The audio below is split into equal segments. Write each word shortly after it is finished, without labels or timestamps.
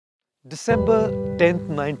December 10th,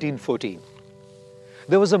 1914.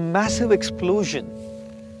 There was a massive explosion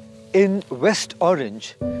in West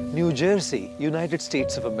Orange, New Jersey, United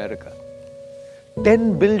States of America.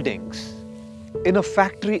 10 buildings in a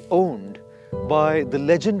factory owned by the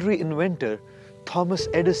legendary inventor Thomas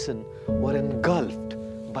Edison were engulfed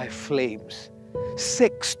by flames.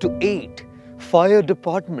 6 to 8 fire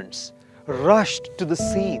departments rushed to the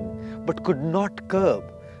scene but could not curb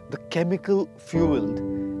the chemical-fueled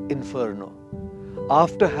inferno.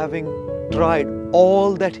 After having tried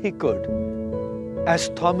all that he could, as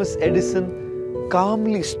Thomas Edison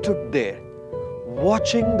calmly stood there,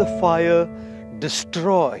 watching the fire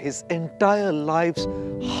destroy his entire life's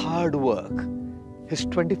hard work, his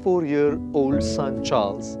 24-year-old son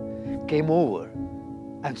Charles came over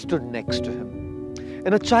and stood next to him.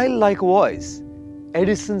 In a childlike voice,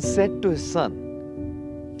 Edison said to his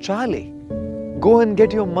son, "Charlie, go and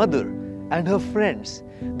get your mother and her friends.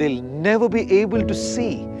 They'll never be able to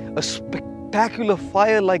see a spectacular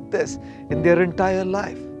fire like this in their entire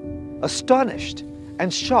life." Astonished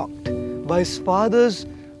and shocked by his father's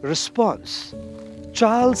response,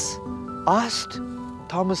 Charles asked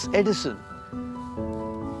Thomas Edison,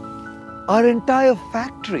 "Our entire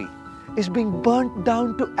factory is being burnt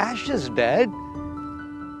down to ashes, Dad."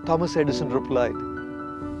 Thomas Edison replied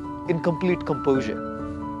in complete composure,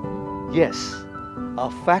 "Yes,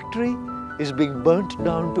 our factory is being burnt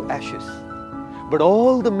down to ashes. But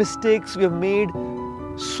all the mistakes we have made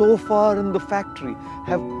so far in the factory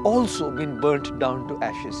have also been burnt down to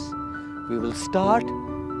ashes. We will start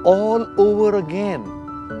all over again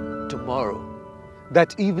tomorrow."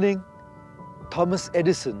 That evening, Thomas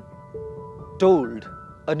Edison told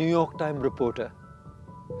a New York Times reporter,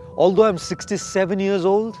 "Although I'm 67 years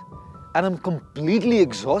old and I'm completely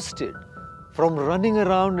exhausted from running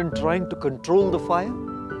around and trying to control the fire,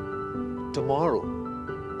 tomorrow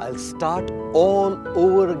I'll start all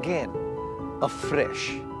over again, afresh."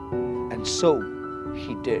 And so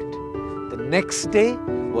he did. The next day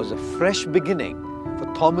was a fresh beginning for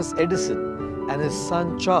Thomas Edison and his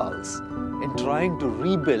son Charles in trying to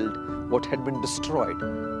rebuild what had been destroyed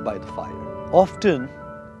by the fire. Often,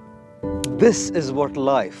 this is what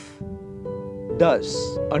life does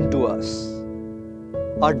unto us.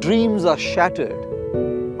 Our dreams are shattered,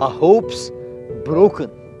 our hopes broken,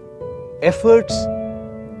 efforts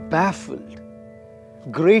baffled.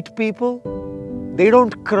 Great people, they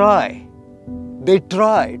don't cry. They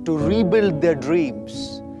try to rebuild their dreams.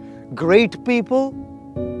 Great people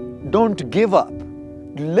don't give up,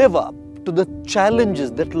 live up to the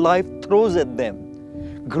challenges that life throws at them.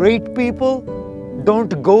 Great people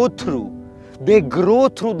don't go through, they grow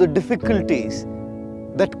through the difficulties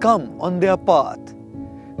that come on their path.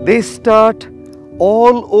 They start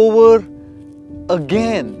all over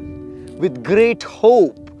again with great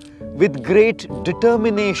hope, with great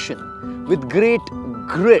determination, with great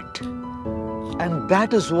grit. And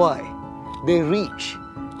that is why they reach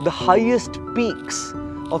the highest peaks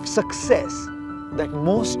of success that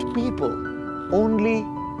most people only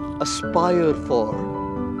aspire for.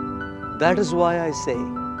 That is why I say,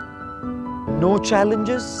 no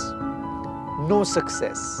challenges, no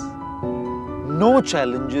success. No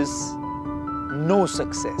challenges, no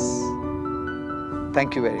success.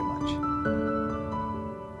 Thank you very much.